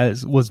simply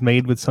was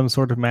made with some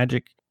sort of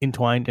magic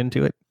entwined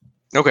into it.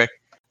 Okay.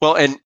 Well,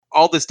 and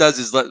all this does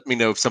is let me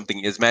know if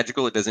something is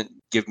magical. It doesn't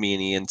give me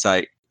any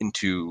insight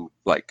into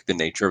like the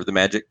nature of the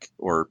magic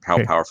or how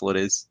Okay. powerful it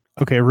is.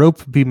 Okay,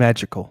 rope be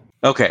magical.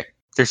 Okay.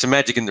 There's some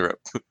magic in the rope.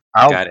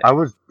 Got it. I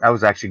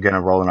was actually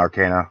gonna roll an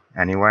Arcana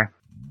anyway.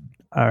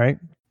 All right.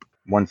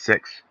 1-6.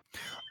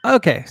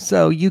 Okay,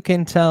 so you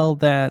can tell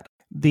that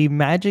the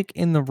magic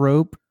in the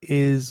rope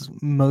is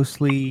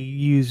mostly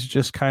used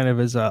just kind of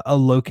as a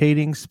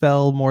locating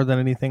spell more than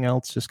anything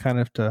else, just kind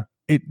of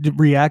it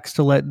reacts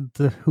to let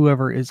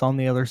whoever is on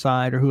the other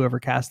side or whoever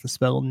casts the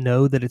spell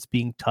know that it's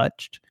being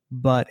touched,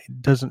 but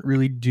it doesn't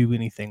really do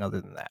anything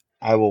other than that.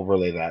 I will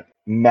relay that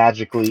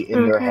magically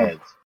in their Okay.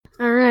 heads.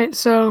 All right,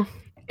 so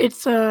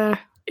it's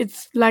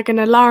like an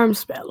alarm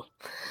spell.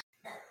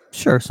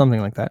 Sure, something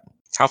like that.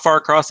 How far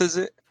across is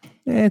it?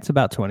 It's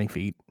about 20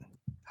 feet.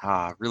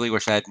 Really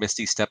wish I had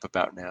Misty Step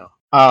about now.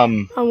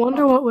 I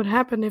wonder what would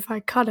happen if I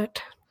cut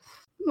it.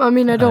 I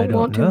mean, I don't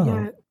want know.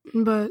 to yet,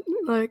 but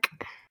like,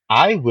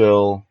 I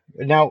will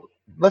now.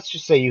 Let's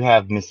just say you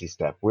have Misty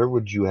Step. Where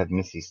would you have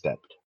Misty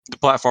stepped? The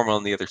platform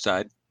on the other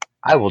side.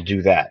 I will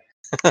do that.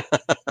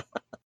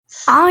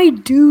 I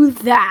do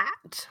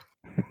that.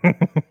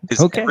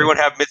 Does Okay. everyone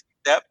have Misty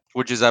Step,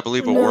 which is, I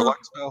believe, a No. warlock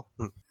spell?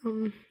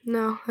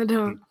 No, I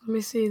don't. Let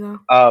me see though.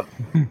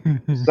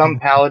 Some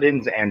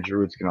paladins and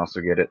druids can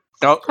also get it.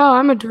 Oh, Oh,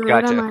 I'm a druid.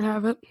 I Gotcha. might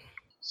have it.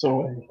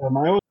 So, am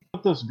I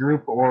with this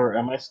group, or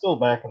am I still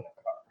back in the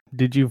car?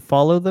 Did you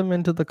follow them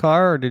into the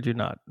car or did you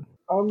not?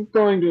 I'm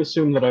going to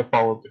assume that I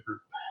followed the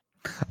group.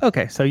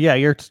 Okay, so yeah,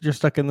 you're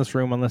stuck in this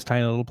room on this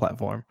tiny little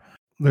platform.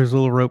 There's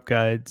little rope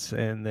guides,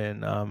 and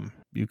then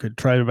you could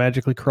try to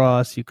magically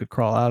cross. You could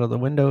crawl out of the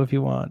window if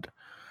you want.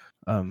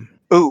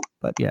 Ooh,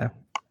 But yeah.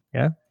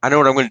 I know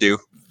what I'm going to do.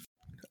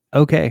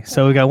 Okay,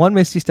 so we got one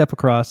Misty Step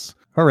across.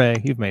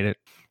 Hooray, you've made it.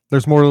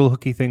 There's more little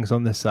hooky things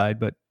on this side,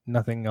 but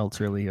nothing else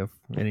really of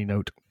any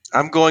note.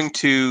 I'm going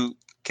to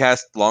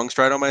cast Long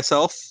Stride on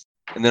myself,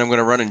 and then I'm going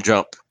to run and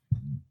jump.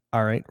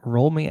 All right,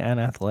 roll me an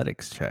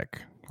athletics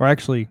check. Or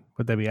actually,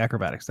 would that be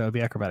acrobatics? That would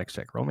be acrobatics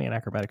check. Roll me an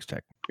acrobatics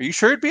check. Are you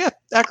sure it'd be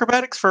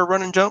acrobatics for a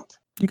run and jump?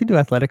 You can do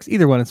athletics.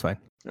 Either one is fine.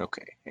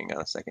 Okay, hang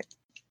on a second.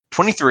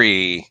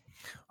 23.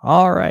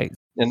 All right.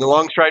 And the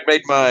Long Stride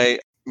made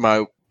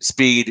my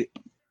speed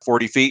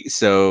 40 feet,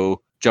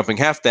 so jumping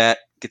half that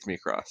gets me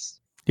across.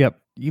 Yep,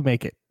 you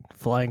make it.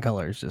 Flying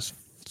colors, just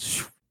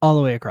all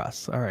the way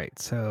across. All right,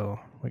 so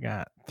we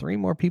got 3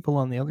 more people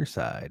on the other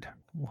side.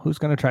 Who's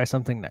going to try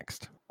something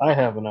next? I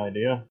have an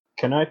idea.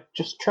 Can I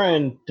just try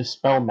and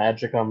dispel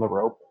magic on the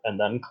rope and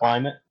then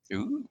climb it?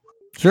 Ooh.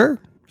 Sure,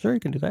 you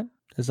can do that.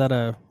 Is that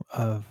a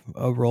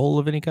roll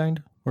of any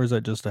kind, or is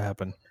that just to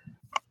happen?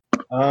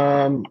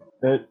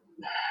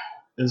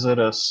 Is it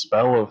a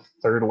spell of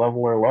 3rd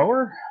level or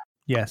lower?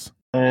 Yes.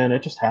 And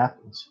it just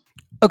happens.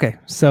 Okay,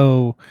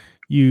 so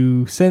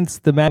you sense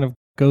the man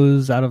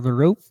goes out of the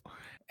rope,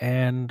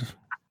 and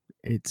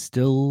it's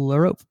still a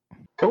rope.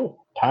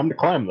 Cool. Time to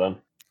climb then.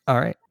 All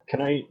right.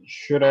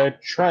 Should I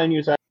try and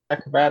use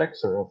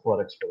acrobatics or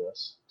athletics for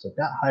this? So I've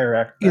got higher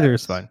acrobatics.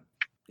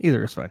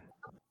 Either is fine.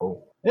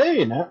 Cool.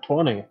 Hey, nat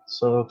 20.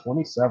 So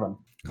 27.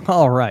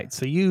 All right,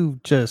 so you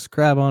just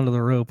grab onto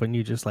the rope and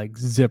you just like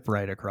zip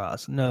right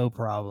across. No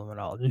problem at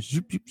all. Just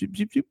zoop, zoop, zoop,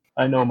 zoop, zoop.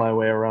 I know my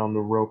way around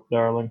the rope,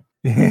 darling.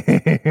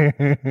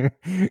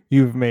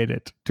 You've made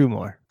it. 2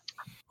 more.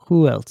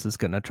 Who else is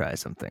going to try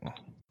something?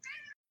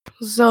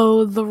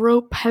 So the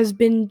rope has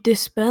been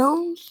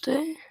dispelled.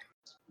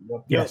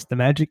 Yep. Yes, the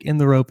magic in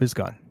the rope is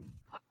gone.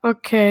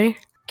 Okay.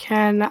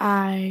 Can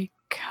I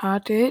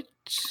cut it?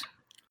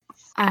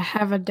 I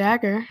have a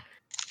dagger.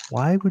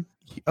 Why would...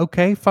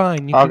 Okay,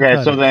 fine. You can Okay,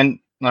 cut so it. then,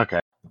 okay.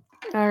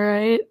 All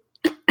right.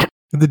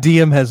 The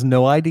DM has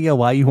no idea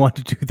why you want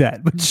to do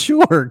that, but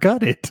sure,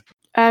 cut it.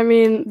 I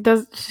mean,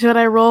 should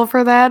I roll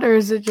for that, or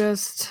is it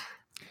just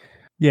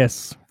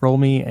Yes, roll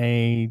me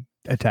a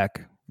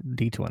attack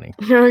d20.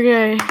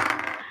 okay?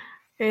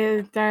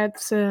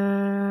 That's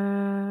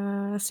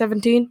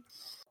 17.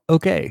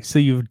 Okay, so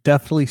you've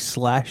definitely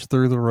slashed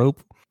through the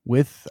rope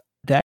with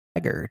a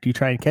dagger. Do you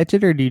try and catch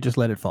it, or do you just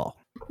let it fall?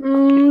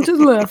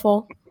 Just let it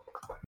fall.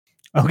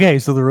 Okay,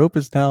 so the rope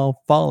is now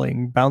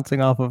falling,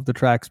 bouncing off of the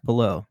tracks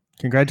below.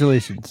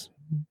 Congratulations.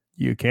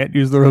 You can't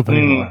use the rope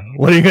anymore.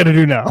 What are you going to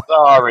do now?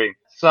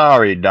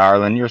 Sorry,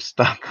 darling. You're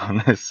stuck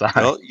on this side.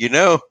 Well, you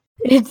know.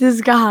 It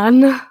is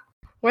gone.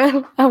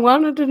 Well, I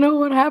wanted to know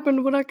what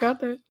happened when I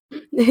cut it.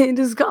 It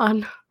is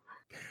gone.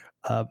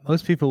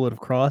 Most people would have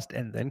crossed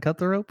and then cut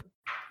the rope,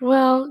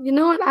 Well, you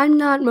know what? I'm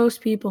not most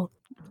people.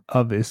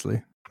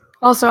 obviously.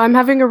 Also, I'm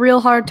having a real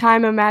hard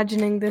time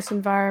imagining this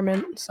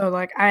environment, so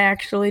like I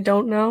actually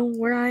don't know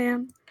where I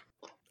am.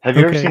 Have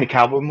you ever Okay. seen a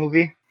cowboy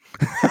movie?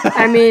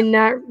 I mean,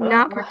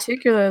 not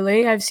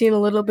particularly. I've seen a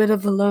little bit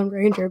of The Lone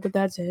Ranger, but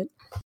that's it.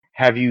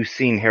 Have you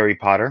seen Harry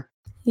Potter?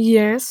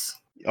 Yes.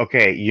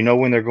 Okay, you know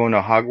when they're going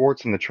to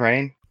Hogwarts in the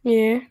train?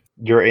 Yeah.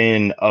 You're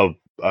in a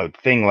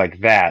thing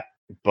like that,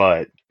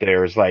 but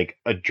there's like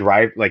a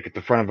drive, like at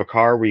the front of a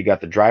car where you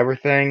got the driver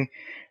thing,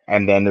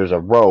 and then there's a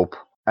rope,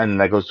 and then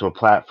that goes to a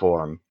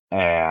platform.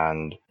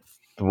 And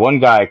the one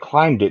guy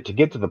climbed it to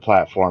get to the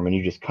platform, and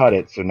you just cut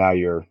it, so now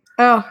you're...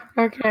 Oh,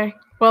 okay.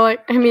 Well,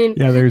 I mean,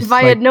 Yeah, there's if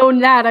I had known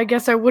that, I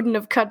guess I wouldn't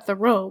have cut the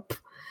rope.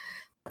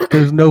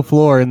 there's no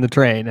floor in the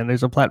train, and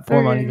there's a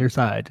platform on Okay. either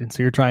side, and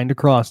so you're trying to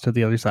cross to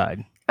the other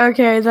side.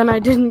 Okay, then I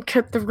didn't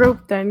cut the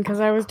rope then because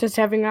I was just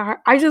having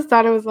I just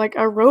thought it was like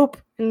a rope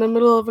in the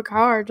middle of a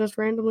car just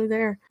randomly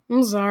there.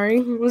 I'm sorry.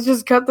 Let's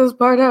just cut this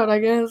part out, I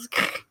guess.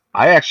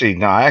 I actually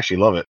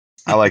love it.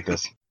 I like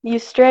this. You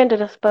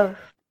stranded us both.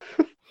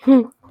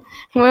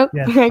 Well,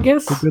 Yes. I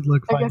guess So good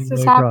luck I finding guess your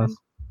this way happened. across.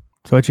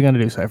 So what you gonna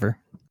do, Cypher?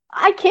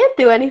 I can't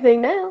do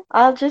anything now.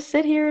 I'll just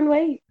sit here and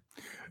wait.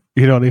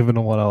 You don't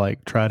even want to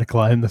like try to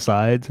climb the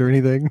sides or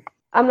anything?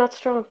 I'm not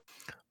strong.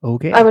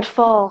 Okay. I would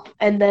fall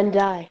and then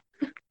die.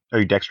 Are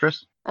you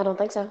dexterous? I don't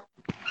think so.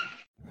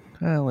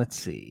 Let's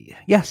see.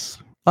 Yes,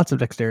 lots of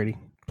dexterity.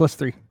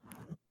 +3.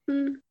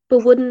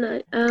 But wouldn't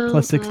I? Oh,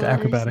 +6 to I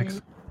acrobatics.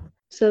 see.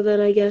 So then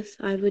I guess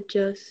I would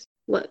just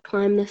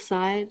climb the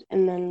side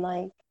and then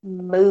like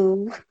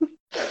move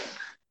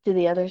to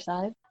the other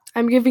side.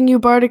 I'm giving you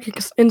bardic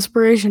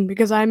inspiration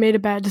because I made a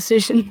bad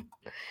decision.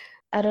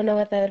 I don't know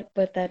what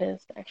that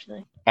is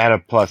actually. Add a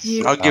plus.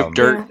 You- I'll give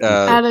Dirt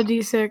Add a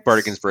d6.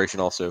 Bardic Inspiration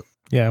also.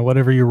 Yeah,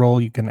 whatever you roll,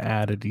 you can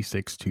add a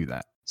d6 to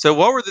that. So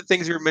what were the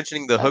things you were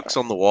mentioning? The hooks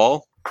on the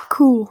wall?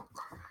 Cool.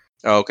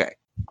 Oh, okay.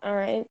 All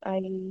right,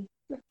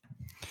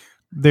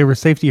 They were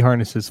safety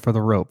harnesses for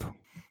the rope.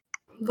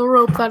 The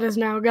rope that is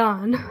now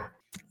gone.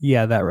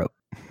 Yeah, that rope.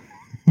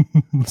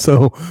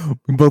 So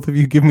both of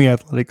you give me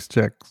athletics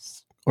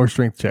checks or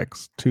strength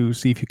checks to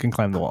see if you can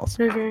climb the walls.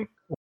 Okay.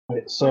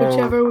 Wait, so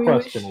Whichever we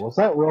question: wish. was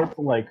that rope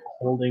like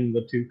holding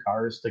the two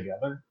cars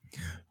together?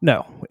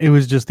 No, it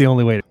was just the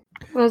only way to.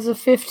 Was a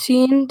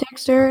 15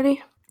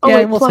 dexterity? Oh Yeah,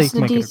 wait, we'll plus say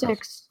the make it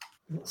d6.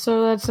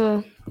 So that's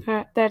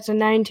a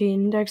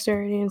 19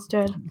 dexterity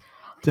instead.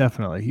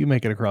 Definitely. You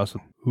make it across.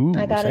 Ooh,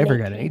 I got an Cypher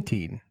got an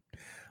 18.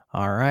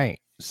 All right.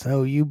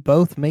 So you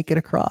both make it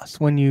across.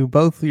 When you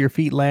both your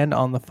feet land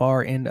on the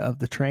far end of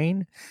the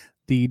train,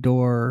 the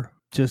door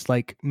just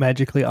like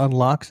magically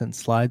unlocks and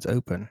slides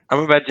open. I'm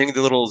imagining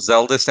the little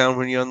Zelda sound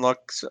when you unlock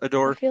a I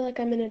door. feel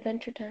like I'm in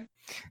Adventure Time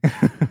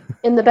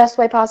in the best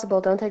way possible.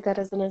 Don't take that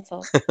as an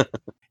insult.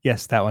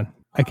 Yes, that one.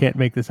 I can't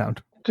make the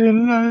sound.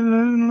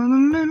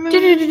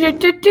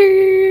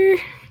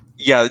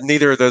 Yeah,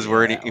 neither of those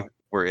were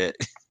it.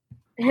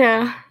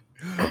 Yeah.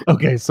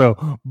 Okay,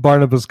 so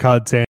Barnabas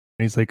Cod's and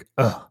he's like,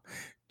 ugh,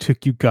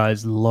 took you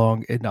guys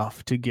long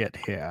enough to get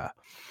here.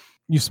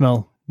 You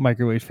smell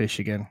microwave fish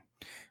again.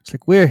 It's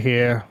like, we're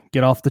here.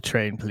 Get off the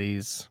train,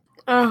 please.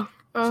 Oh.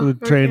 So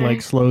the train okay.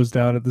 like slows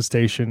down at the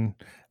station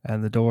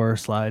and the door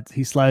slides.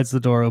 He slides the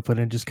door open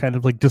and just kind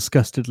of like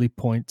disgustedly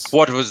points.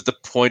 What was the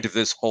point of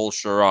this whole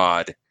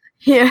charade?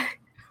 Yeah.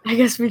 I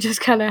guess we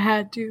just kind of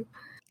had to.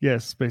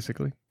 Yes,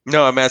 basically.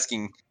 No, I'm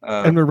asking.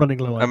 And we're running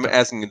low on I'm time.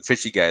 asking the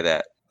fishy guy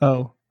that.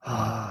 Oh,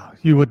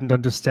 you wouldn't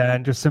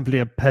understand. You're simply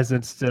a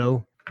peasant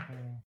still.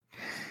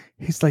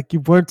 He's like, you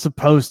weren't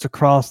supposed to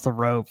cross the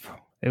rope.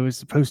 It was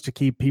supposed to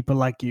keep people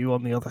like you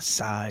on the other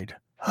side.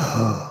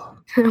 Well,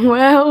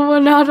 we're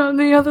not on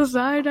the other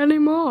side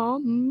anymore.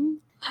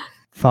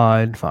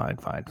 Fine.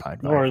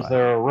 Nor is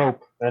there a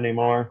rope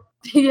anymore.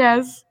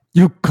 Yes.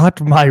 You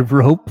cut my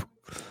rope?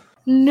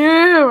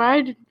 No,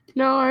 I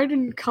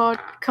didn't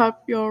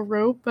cut your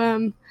rope.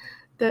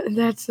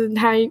 That's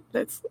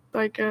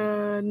like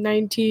a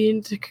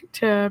 19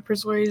 to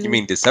persuasion. You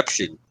mean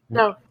deception?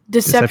 No,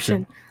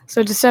 deception.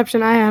 So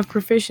deception, I have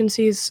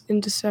proficiencies in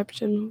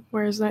deception.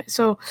 Whereas that?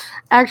 So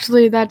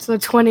actually, that's a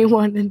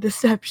 21 in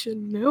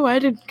deception. No, I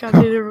didn't cut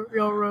your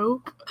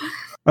rope.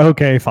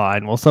 Okay,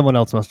 fine. Well, someone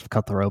else must have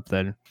cut the rope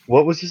then.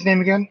 What was his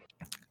name again?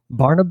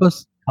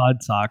 Barnabas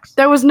Codsocks.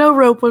 There was no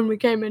rope when we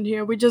came in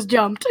here. We just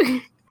jumped.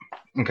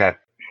 Okay.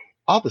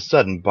 All of a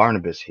sudden,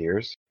 Barnabas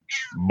hears,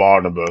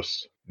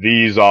 Barnabas,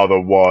 these are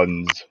the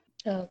ones.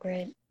 Oh,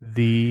 great.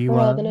 The We're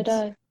ones. all gonna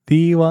die.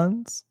 The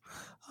ones.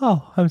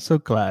 Oh, I'm so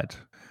glad.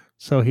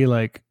 So he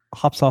like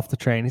hops off the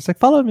train. He's like,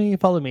 follow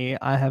me.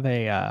 I have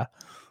a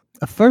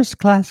first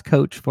class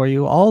coach for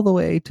you all the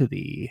way to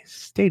the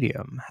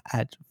stadium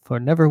for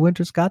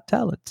Neverwinter's Got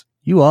Talent.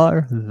 You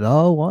are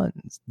the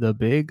ones, the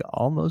big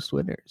almost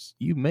winners.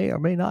 You may or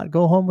may not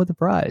go home with a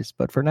prize,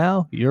 but for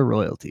now, you're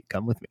royalty.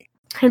 Come with me.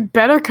 I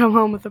better come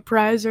home with a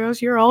prize, or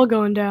else you're all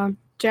going down.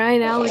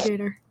 Giant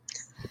alligator.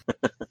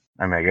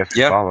 I mean, I guess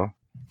Yeah. follow.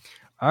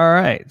 All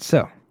right,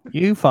 so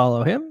you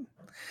follow him,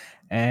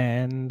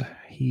 and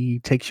he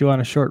takes you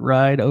on a short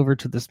ride over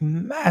to this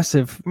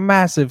massive,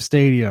 massive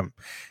stadium.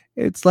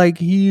 It's like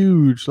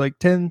huge, like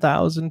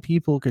 10,000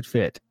 people could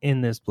fit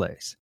in this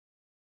place.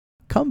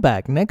 Come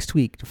back next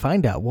week to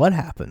find out what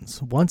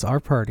happens once our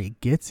party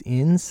gets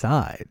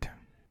inside.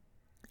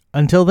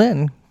 Until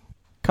then,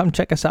 come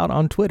check us out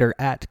on Twitter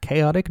at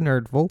Chaotic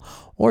Nerdful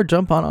or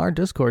jump on our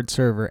Discord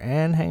server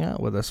and hang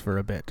out with us for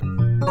a bit.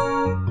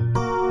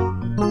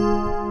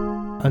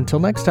 Until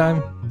next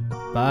time,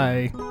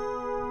 bye.